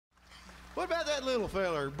What about that little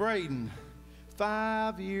feller, Braden?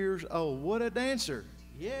 5 years old. What a dancer.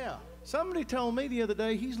 Yeah. Somebody told me the other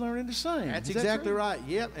day he's learning to sing. That's Is that exactly true? right.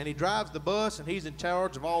 Yep. And he drives the bus, and he's in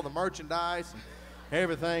charge of all the merchandise and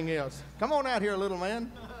everything else. Come on out here, little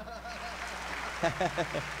man. Can I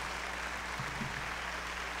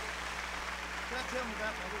tell him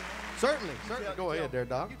about my little man? Certainly. Go ahead there,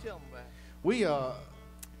 Doc. You tell him about it. We,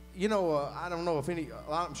 you know, I don't know if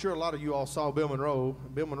I'm sure a lot of you all saw Bill Monroe.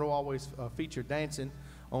 Bill Monroe always featured dancing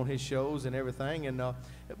on his shows and everything. And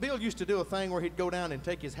Bill used to do a thing where he'd go down and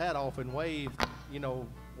take his hat off and wave, you know,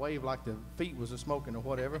 wave like the feet was a smoking or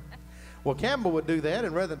whatever. Well, Campbell would do that,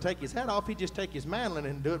 and rather than take his hat off, he'd just take his mandolin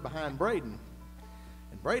and do it behind Braden.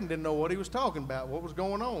 And Braden didn't know what he was talking about, what was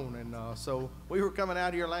going on. And so we were coming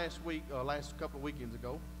out here last couple of weekends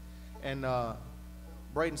ago, and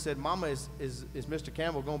Braden said, "Mama, is Mr.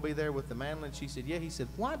 Campbell going to be there with the mandolin?" She said, "Yeah." He said,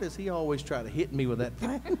 "Why does he always try to hit me with that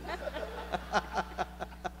thing?"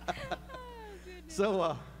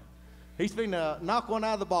 So he's been knock one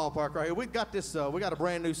out of the ballpark right here. We've got this. We got a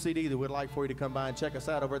brand new CD that we'd like for you to come by and check us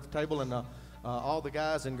out over at the table. And all the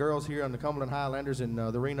guys and girls here on the Cumberland Highlanders and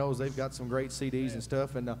the Renos, they've got some great CDs and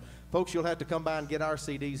stuff. And folks, you'll have to come by and get our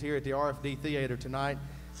CDs here at the RFD Theater tonight.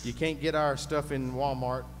 You can't get our stuff in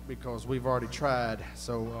Walmart because we've already tried.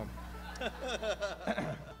 So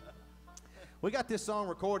we got this song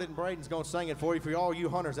recorded, and Braden's going to sing it for you, for all you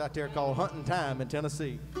hunters out there, called Huntin' Time in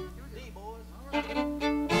Tennessee. It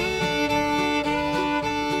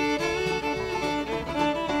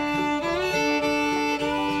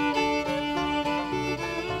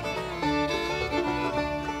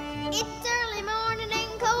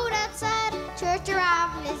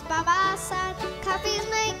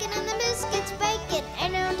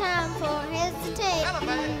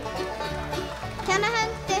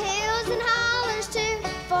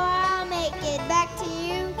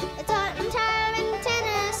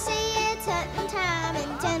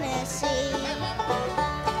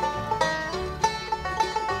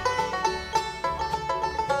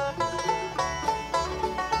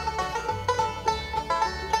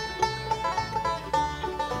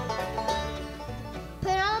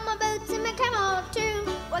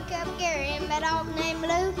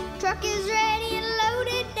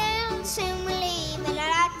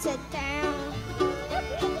turn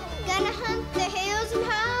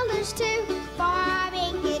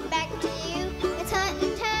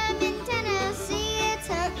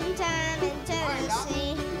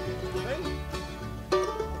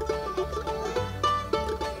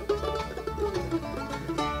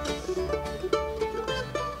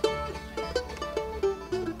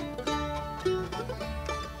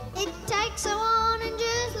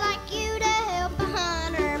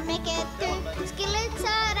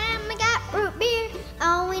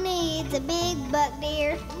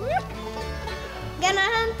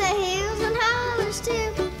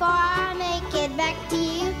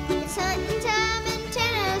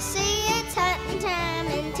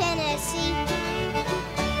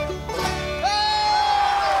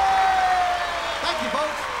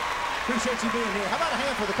Appreciate you being here. How about a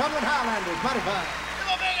hand for the Cumberland Highlanders? Mighty fine.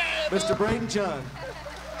 Mr. Braden Chunn.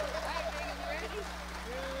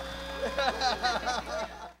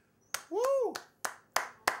 Woo!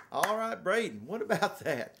 All right, Braden, what about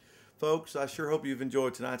that? Folks, I sure hope you've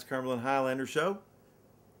enjoyed tonight's Cumberland Highlander show.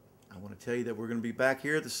 I want to tell you that we're going to be back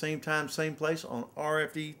here at the same time, same place on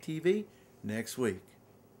RFD-TV next week.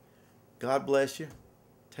 God bless you.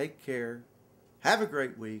 Take care. Have a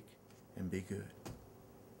great week, and be good.